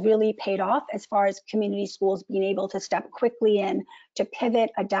has really paid off as far as community schools being able to step quickly in to pivot,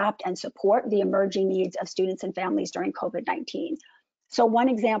 adapt, and support the emerging needs of students and families during COVID-19. So one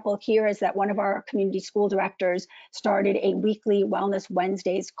example here is that one of our community school directors started a weekly Wellness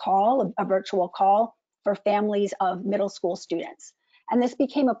Wednesdays call, a virtual call for families of middle school students. And this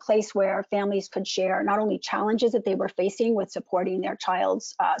became a place where families could share not only challenges that they were facing with supporting their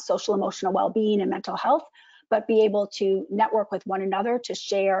child's social emotional well-being and mental health, but be able to network with one another to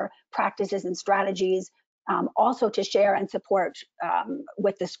share practices and strategies also to share and support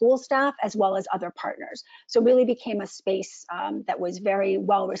with the school staff as well as other partners. So really became a space that was very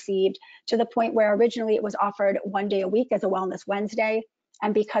well received, to the point where originally it was offered one day a week as a Wellness Wednesday.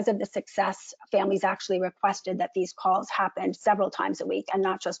 And because of the success, families actually requested that these calls happened several times a week and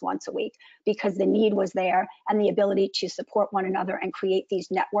not just once a week, because the need was there and the ability to support one another and create these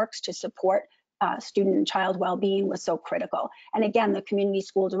networks to support student and child well-being was so critical. And again, the community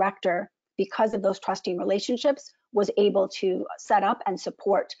school director, because of those trusting relationships, was able to set up and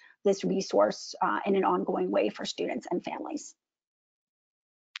support this resource in an ongoing way for students and families.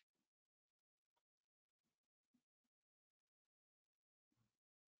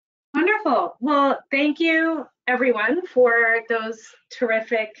 Wonderful. Well, thank you everyone for those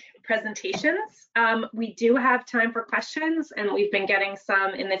terrific presentations. We do have time for questions, and we've been getting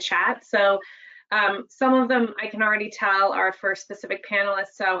some in the chat. So some of them I can already tell are for specific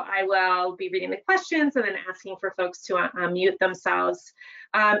panelists, so I will be reading the questions and then asking for folks to unmute themselves.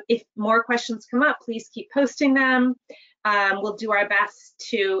 If more questions come up, please keep posting them. We'll do our best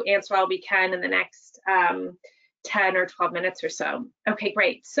to answer all we can in the next 10 or 12 minutes or so. Okay,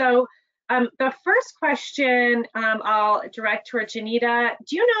 great. So the first question I'll direct toward Janita.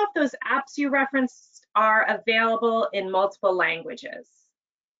 Do you know if those apps you referenced are available in multiple languages?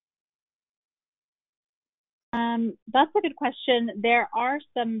 That's a good question. There are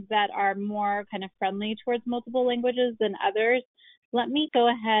some that are more kind of friendly towards multiple languages than others. Let me go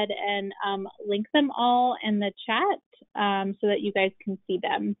ahead and link them all in the chat so that you guys can see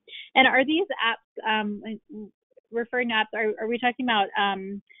them. And are these apps, referring to apps, are we talking about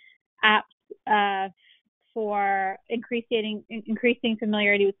apps for increasing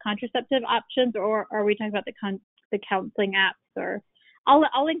familiarity with contraceptive options, or are we talking about the counseling apps? Or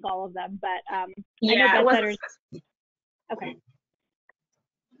I'll link all of them, but yeah, I know okay.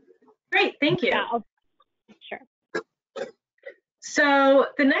 Great, thank you. Yeah, sure. So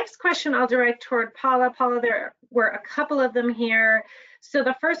the next question I'll direct toward Paula. Paula, there were a couple of them here. So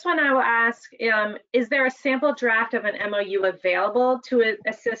the first one I will ask, is there a sample draft of an MOU available to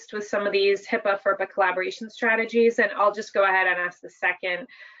assist with some of these HIPAA-FERPA collaboration strategies? And I'll just go ahead and ask the second.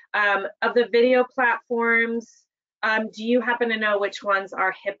 Of the video platforms, do you happen to know which ones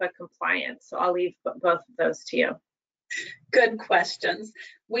are HIPAA compliant? So I'll leave both of those to you. Good questions.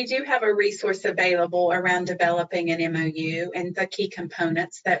 We do have a resource available around developing an MOU and the key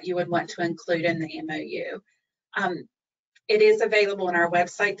components that you would want to include in the MOU. It is available on our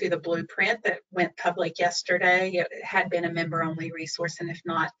website through the blueprint that went public yesterday. It had been a member-only resource, and if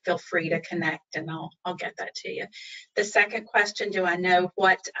not, feel free to connect and I'll get that to you. The second question, do I know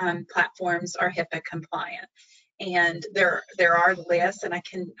what platforms are HIPAA compliant? And there are lists, and I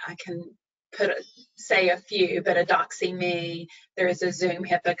can say a few, but a DoxyMe, there is a Zoom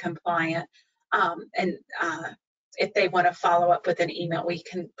HIPAA compliant, and if they want to follow up with an email, we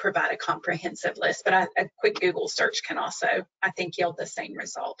can provide a comprehensive list, but a quick Google search can also, I think, yield the same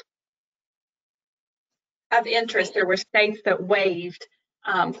result. Of interest, there were states that waived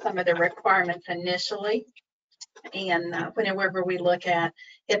some of the requirements initially, and whenever we look at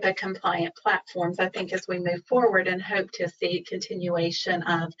HIPAA compliant platforms, I think as we move forward and hope to see continuation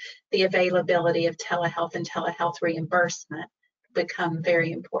of the availability of telehealth and telehealth reimbursement become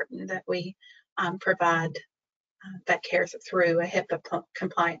very important, that we provide that cares through a HIPAA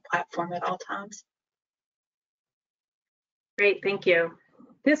compliant platform at all times. Great, thank you.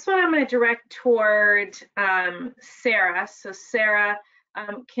 This one I'm going to direct toward Sarah. So Sarah,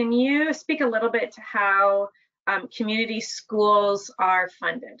 can you speak a little bit to how community schools are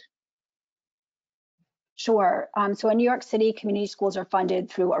funded? Sure. So in New York City, community schools are funded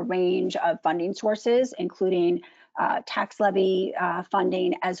through a range of funding sources, including tax levy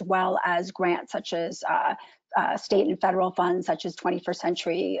funding, as well as grants such as state and federal funds, such as 21st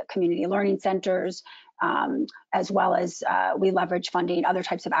Century Community Learning Centers, as well as we leverage funding, other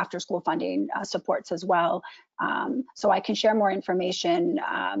types of after-school funding supports as well. So I can share more information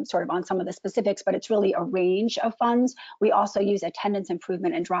sort of on some of the specifics, but it's really a range of funds. We also use attendance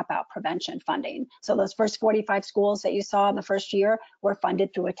improvement and dropout prevention funding. So those first 45 schools that you saw in the first year were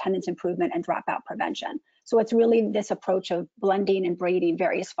funded through attendance improvement and dropout prevention. So it's really this approach of blending and braiding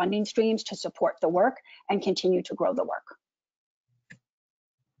various funding streams to support the work and continue to grow the work.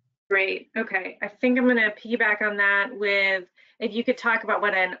 Great. Okay. I think I'm going to piggyback on that with, if you could talk about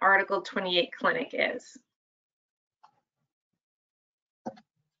what an Article 28 clinic is.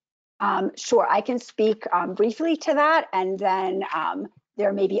 Sure, I can speak briefly to that, and then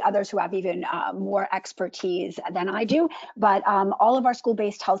there may be others who have even more expertise than I do, but all of our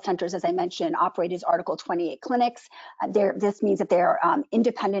school-based health centers, as I mentioned, operate as Article 28 clinics. This means that they're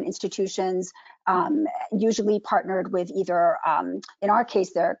independent institutions usually partnered with either, in our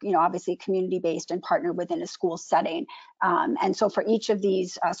case, they're obviously community-based and partnered within a school setting. And so for each of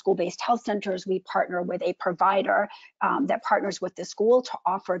these school-based health centers, we partner with a provider that partners with the school to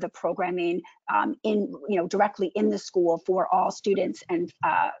offer the programming directly in the school for all students and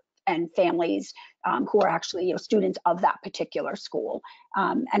families who are actually students of that particular school.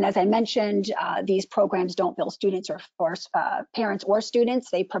 And as I mentioned, these programs don't bill students or parents or students.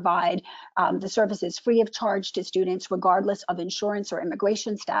 They provide the services free of charge to students regardless of insurance or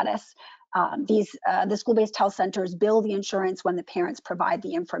immigration status. The school-based health centers bill the insurance when the parents provide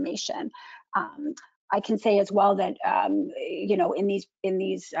the information. I can say as well that in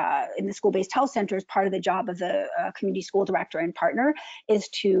the school-based health centers, part of the job of the community school director and partner is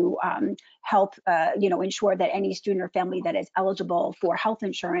to help ensure that any student or family that is eligible for health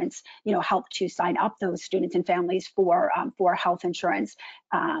insurance, help to sign up those students and families for health insurance,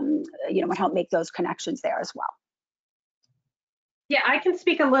 and help make those connections there as well. Yeah, I can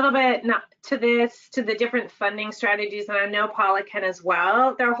speak a little bit to the different funding strategies, and I know Paula can as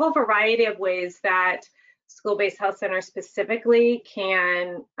well. There are a whole variety of ways that school-based health centers specifically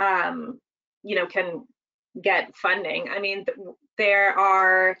can get funding. I mean, there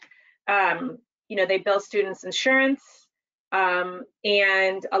are, they bill students insurance,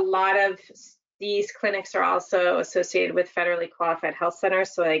 and a lot of these clinics are also associated with federally qualified health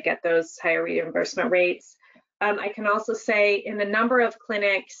centers, so they get those higher reimbursement rates. I can also say in a number of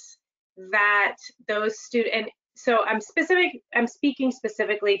clinics that those students, and so I'm speaking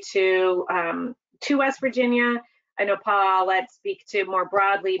specifically to West Virginia. I know Paul, let's speak to more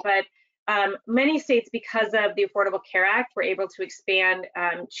broadly, but many states, because of the Affordable Care Act, were able to expand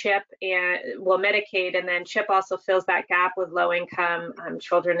CHIP and Medicaid, and then CHIP also fills that gap with low-income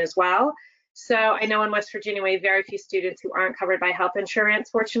children as well. So I know in West Virginia, we have very few students who aren't covered by health insurance,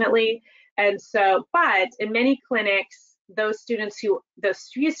 fortunately. And so, but in many clinics, those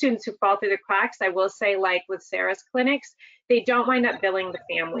few students who fall through the cracks, I will say, like with Sarah's clinics, they don't wind up billing the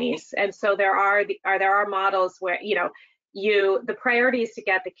families. And so there are models where, the priority is to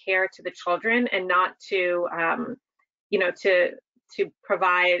get the care to the children and not to, to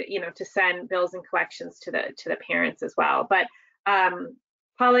provide, to send bills and collections to the parents as well. But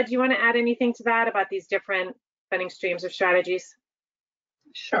Paula, do you want to add anything to that about these different funding streams or strategies?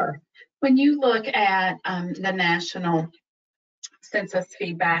 Sure. When you look at the national census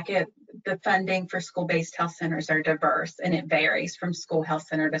feedback, the funding for school-based health centers are diverse, and it varies from school health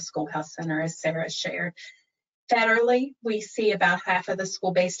center to school health center, as Sarah shared. Federally, we see about half of the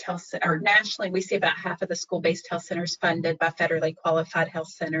school-based health, or nationally, we see about half of the school-based health centers funded by federally qualified health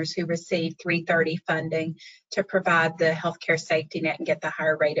centers who receive 330 funding to provide the healthcare safety net and get the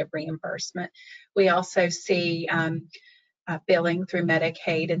higher rate of reimbursement. We also see billing through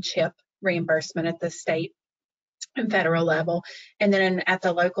Medicaid and CHIP reimbursement at the state and federal level. And then at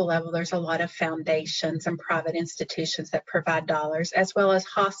the local level, there's a lot of foundations and private institutions that provide dollars, as well as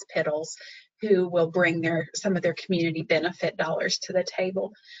hospitals who will bring some of their community benefit dollars to the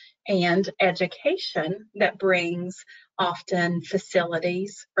table. And education that brings often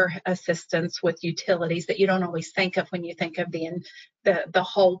facilities or assistance with utilities that you don't always think of when you think of the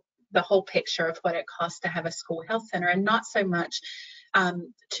whole picture of what it costs to have a school health center, and not so much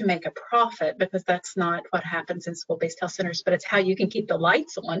to make a profit, because that's not what happens in school-based health centers, but it's how you can keep the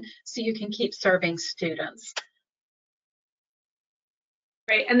lights on so you can keep serving students.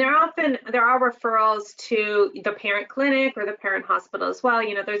 Right, and there are referrals to the parent clinic or the parent hospital as well.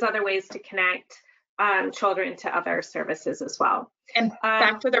 There's other ways to connect children to other services as well. And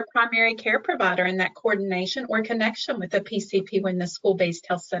back to their primary care provider in that coordination or connection with the PCP when the school-based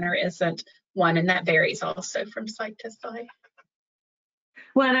health center isn't one, and that varies also from site to site.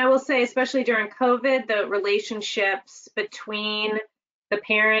 Well, and I will say, especially during COVID, the relationships between the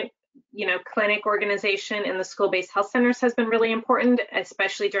parent clinic organization and the school-based health centers has been really important,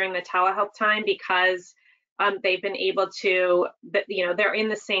 especially during the telehealth time, because they've been able to, they're in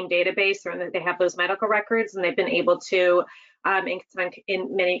the same database, or they have those medical records, and they've been able to,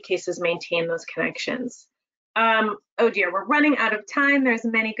 in many cases, maintain those connections. Oh dear, we're running out of time. There's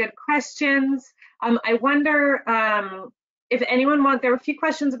many good questions. I wonder if anyone there were a few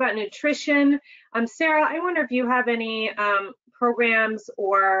questions about nutrition. Sarah, I wonder if you have any programs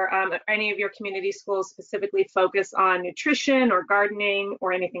or any of your community schools specifically focus on nutrition or gardening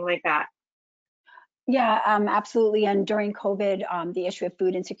or anything like that. Yeah, absolutely. And during COVID, the issue of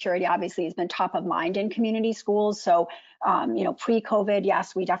food insecurity obviously has been top of mind in community schools. So, pre-COVID,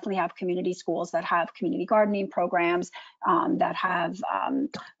 yes, we definitely have community schools that have community gardening programs, that have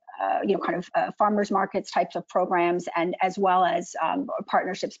farmers markets types of programs, and as well as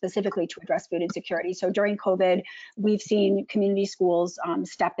partnerships specifically to address food insecurity. So during COVID, we've seen community schools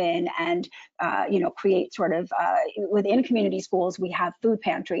step in and create within community schools, we have food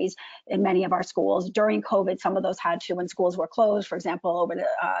pantries in many of our schools. During COVID, some of those had to, when schools were closed, for example, over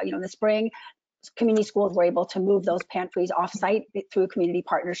the the spring, community schools were able to move those pantries off-site through community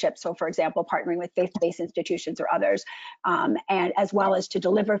partnerships. So for example, partnering with faith-based institutions or others, and as well as to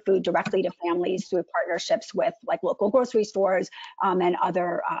deliver food directly to families through partnerships with like local grocery stores and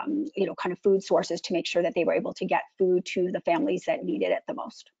other food sources to make sure that they were able to get food to the families that needed it the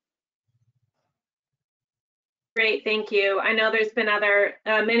most. Great, thank you. I know there's been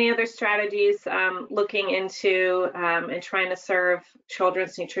many other strategies looking into and trying to serve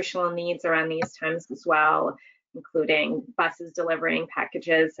children's nutritional needs around these times as well, including buses delivering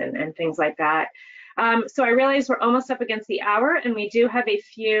packages and things like that. So I realize we're almost up against the hour, and we do have a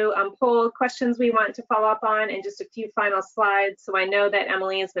few poll questions we want to follow up on and just a few final slides. So I know that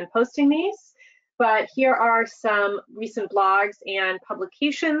Emily has been posting these, but here are some recent blogs and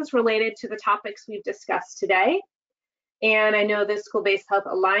publications related to the topics we've discussed today. And I know the School-Based Health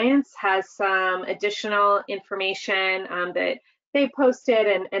Alliance has some additional information that they posted,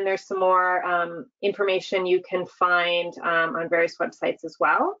 and there's some more information you can find on various websites as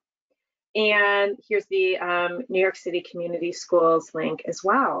well. And here's the New York City Community Schools link as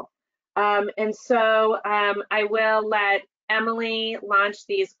well. And so I will let Emily launch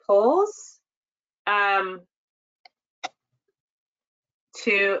these polls. I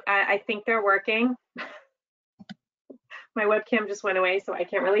think they're working. My webcam just went away, so I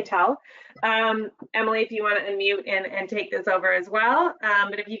can't really tell. Emily, if you want to unmute and take this over as well.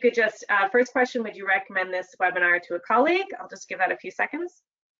 But if you could just, first question, would you recommend this webinar to a colleague? I'll just give that a few seconds.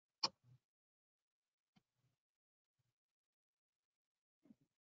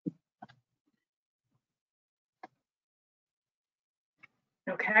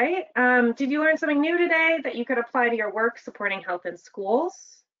 Okay, did you learn something new today that you could apply to your work supporting health in schools?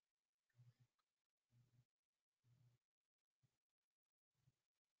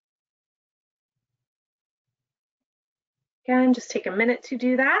 Again, just take a minute to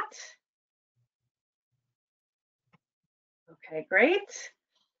do that. Okay, great.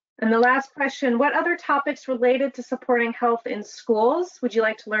 And the last question, what other topics related to supporting health in schools would you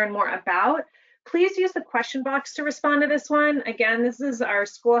like to learn more about? Please use the question box to respond to this one. Again, this is our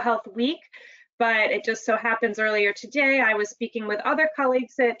School Health Week, but it just so happens earlier today I was speaking with other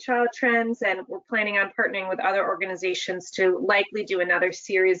colleagues at Child Trends, and we're planning on partnering with other organizations to likely do another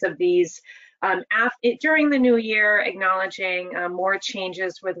series of these during the new year, acknowledging more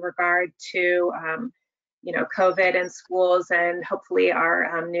changes with regard to COVID in schools and hopefully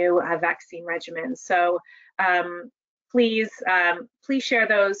our new vaccine regimen. So please share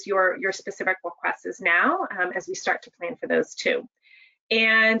those, your specific requests now as we start to plan for those too.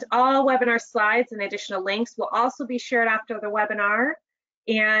 And all webinar slides and additional links will also be shared after the webinar.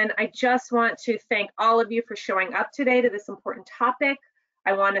 And I just want to thank all of you for showing up today to this important topic.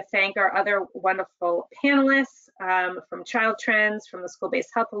 I want to thank our other wonderful panelists from Child Trends, from the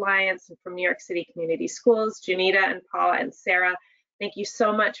School-Based Health Alliance, and from New York City Community Schools, Junita and Paula and Sarah. Thank you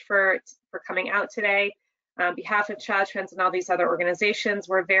so much for coming out today. On behalf of Child Trends and all these other organizations,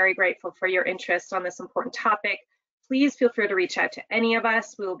 we're very grateful for your interest on this important topic. Please feel free to reach out to any of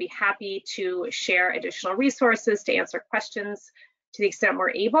us. We will be happy to share additional resources to answer questions to the extent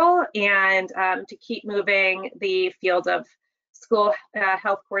we're able, and to keep moving the field of school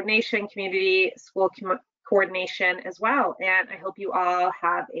health coordination, community school coordination as well. And I hope you all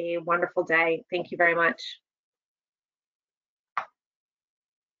have a wonderful day. Thank you very much.